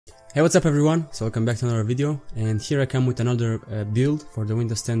Hey, what's up everyone? So welcome back to another video, and here I come with another build for the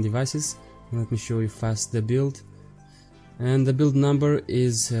Windows 10 devices. Let me show you fast the build. And the build number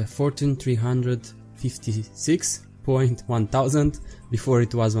is 14356.1000. Before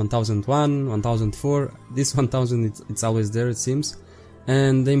it was 1001, 1004. This 1000 it's always there, it seems.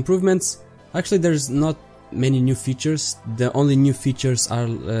 And the improvements, actually there's not many new features. The only new features are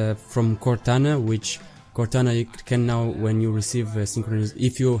from Cortana, which Cortana you can now, when you receive synchronization,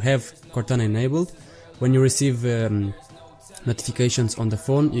 if you have Cortana enabled, when you receive notifications on the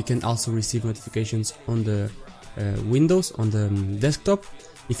phone, you can also receive notifications on the Windows, on the desktop,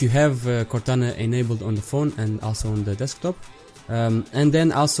 if you have Cortana enabled on the phone and also on the desktop. And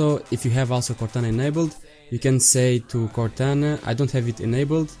then also, if you have also Cortana enabled, you can say to Cortana, I don't have it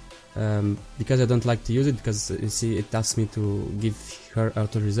enabled because I don't like to use it, because you see it asks me to give her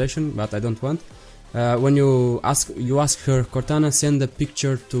authorization, but I don't want. When you ask her, Cortana, send a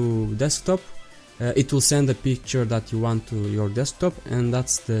picture to desktop, it will send a picture that you want to your desktop, and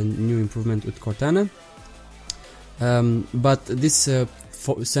that's the new improvement with Cortana. But this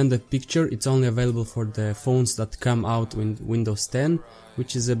send a picture, it's only available for the phones that come out with Windows 10,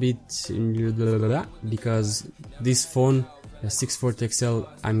 which is a bit because this phone 640 XL,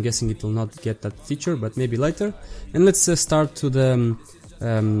 I'm guessing it will not get that feature, but maybe later. And let's start to the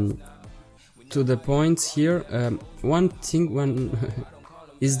points here. One thing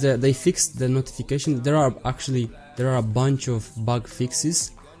is that they fixed the notification. There are a bunch of bug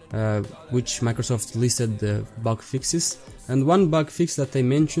fixes, which Microsoft listed the bug fixes, and one bug fix that they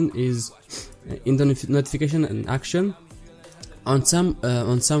mentioned is in the notification and action on some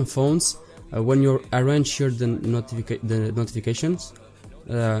phones. When you arrange here the notifications,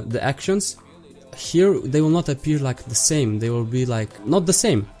 the actions here, they will not appear like the same. They will be like not the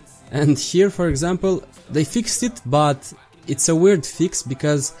same. And here, for example, they fixed it, but it's a weird fix,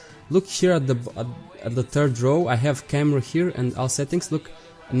 because look here at the third row, I have camera here and all settings. Look,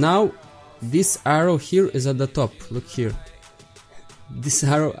 now this arrow here is at the top. Look here, this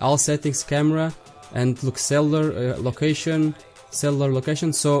arrow, all settings, camera, and look, cellular location.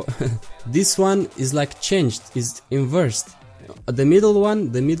 So this one is like changed, is inversed. The middle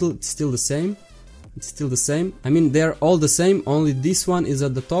one, it's still the same. It's still the same. I mean, they're all the same, only this one is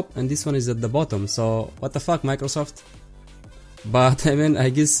at the top and this one is at the bottom. So what the fuck, Microsoft? But I mean, I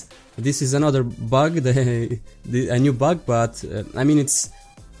guess this is another bug, a new bug, but I mean,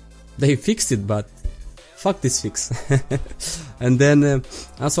 they fixed it, but fuck this fix. And then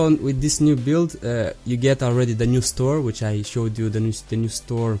also with this new build, you get already the new store, which I showed you, the new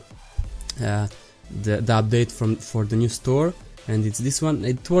store, the update for the new store. And it's this one.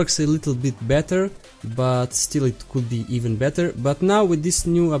 It works a little bit better, but still it could be even better. But now with this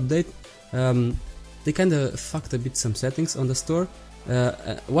new update, they kind of fucked a bit some settings on the store.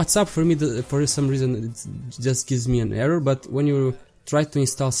 WhatsApp, for me, for some reason, it just gives me an error. But when you try to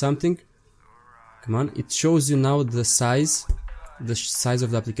install something, come on, it shows you now the size of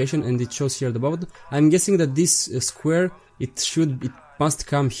the application, and it shows here at the bottom. I'm guessing that this square, it must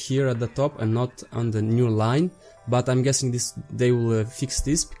come here at the top and not on the new line. But I'm guessing they will fix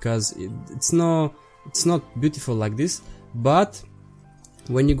this, because it's not beautiful like this. But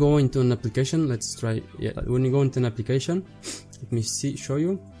when you go into an application, let's try. Yeah, when you go into an application, let me show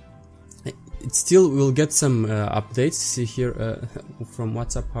you. It still will get some updates. See here from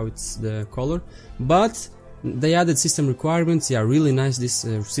WhatsApp how it's the color. But they added system requirements. Yeah, really nice. This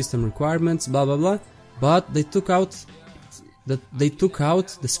system requirements, blah blah blah. But they took out the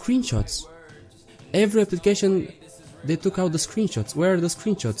screenshots. Every application, they took out the screenshots. Where are the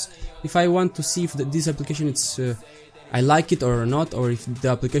screenshots? If I want to see if this application I like it or not, or if the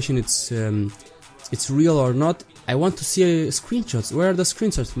application it's real or not, I want to see screenshots. Where are the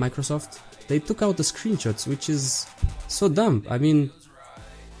screenshots, Microsoft? They took out the screenshots, which is so dumb. I mean,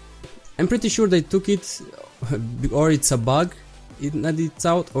 I'm pretty sure they took it, or it's a bug, it's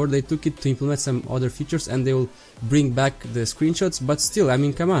out, or they took it to implement some other features and they will bring back the screenshots. But still, I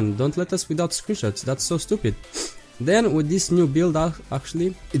mean, come on, don't let us without screenshots, that's so stupid. Then with this new build,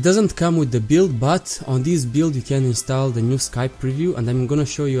 actually, it doesn't come with the build, but on this build you can install the new Skype preview, and I'm gonna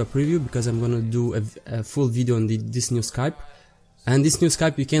show you a preview because I'm gonna do a full video on this new Skype. And this new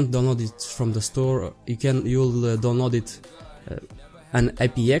Skype, you can't download it from the store, you'll download it an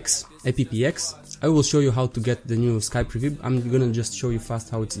APX. I will show you how to get the new Skype preview. I'm gonna just show you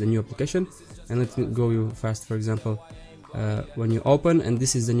fast how it's the new application, and let me go you fast. For example, when you open, and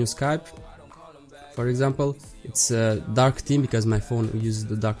this is the new Skype. For example, it's a dark theme because my phone uses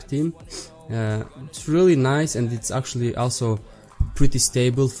the dark theme. It's really nice, and it's actually also pretty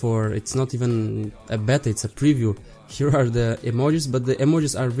stable for, it's not even a beta, it's a preview. Here are the emojis, but the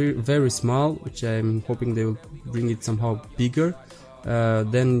emojis are very small, which I'm hoping they will bring it somehow bigger.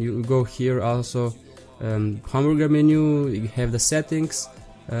 Then you go here also, hamburger menu, you have the settings,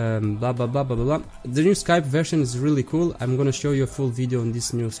 blah blah blah blah blah. The new Skype version is really cool. I'm gonna show you a full video on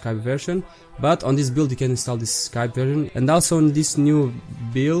this new Skype version, but on this build you can install this Skype version. And also on this new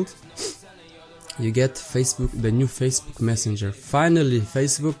build you get Facebook, the new Facebook Messenger. Finally,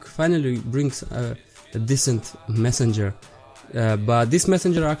 Facebook finally brings a decent messenger, but this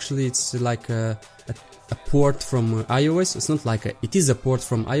messenger actually it's like a port from iOS. It's not like it is a port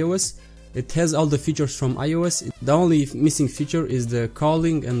from iOS. It has all the features from iOS. The only missing feature is the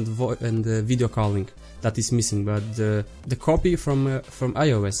calling and the video calling that is missing. But the copy from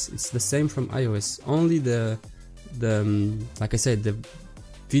iOS, it's the same from iOS. Only the like I said, the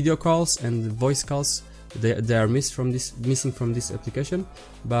video calls and the voice calls, they are missing from this application.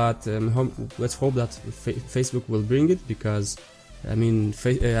 But let's hope that Facebook will bring it, because I mean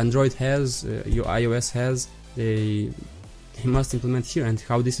Android has, your iOS has, they must implement here. And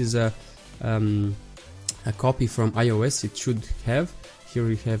how this is a copy from iOS, it should have. Here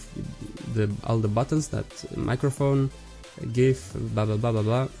we have all the buttons, that microphone, GIF, blah blah blah blah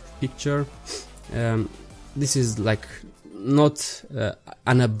blah, picture. This is like not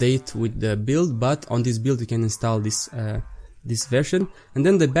an update with the build, but on this build you can install this this version. And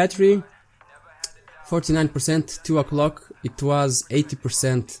then the battery, 49%, 2 o'clock. It was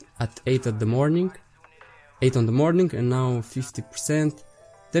 80% at 8 in the morning, and now 50%.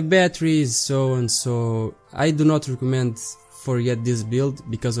 The battery is so and so. I do not recommend for yet this build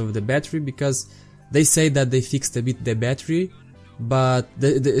because of the battery, because they say that they fixed a bit the battery, but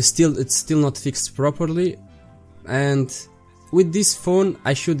it's still not fixed properly. And with this phone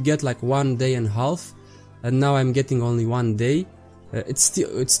I should get like 1.5 days, and now I'm getting only 1 day. It's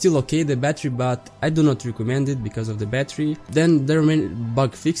still okay, the battery, but I do not recommend it because of the battery. Then there are many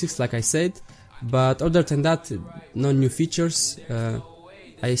bug fixes, like I said, but other than that, no new features.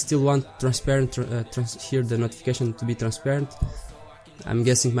 I still want transparent, here the notification to be transparent. I'm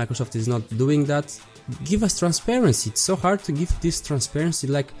guessing Microsoft is not doing that. Give us transparency. It's so hard to give this transparency.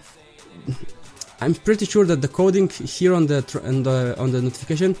 Like, I'm pretty sure that the coding here on the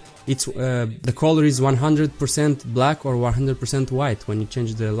notification, it's the color is 100% black or 100% white when you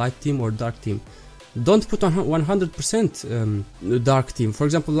change the light theme or dark theme. Don't put on 100% dark theme. For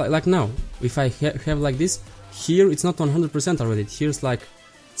example, like now, if I have like this, here it's not 100% already. Here's like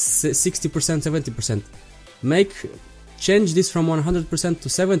 60%, 70%. Change this from 100% to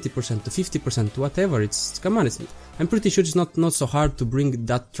 70% to 50% to whatever. Come on, I'm pretty sure it's not so hard to bring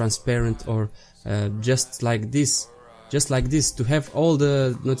that transparent, or just like this, to have all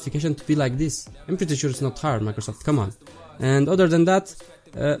the notification to be like this. I'm pretty sure it's not hard, Microsoft, come on. And other than that,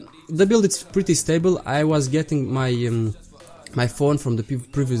 the build is pretty stable. I was getting my phone from the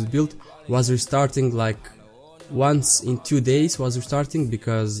previous build was restarting like once in 2 days, was restarting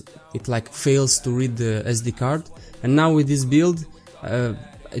because it like fails to read the SD card. And now with this build,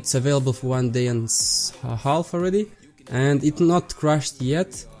 it's available for 1.5 days already, and it's not crashed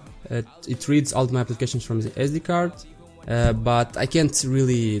yet. It reads all my applications from the SD card, but I can't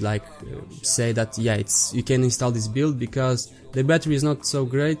really like say that you can install this build, because the battery is not so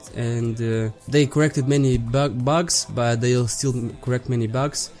great, and they corrected many bugs, but they'll still correct many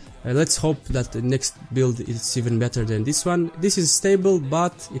bugs. Let's hope that the next build is even better than this one. This is stable,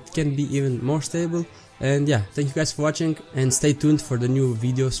 but it can be even more stable. And yeah, thank you guys for watching, and stay tuned for the new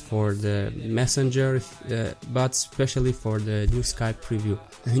videos for the Messenger, but especially for the new Skype preview.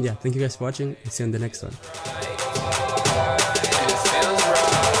 And yeah, thank you guys for watching, and see you in the next one.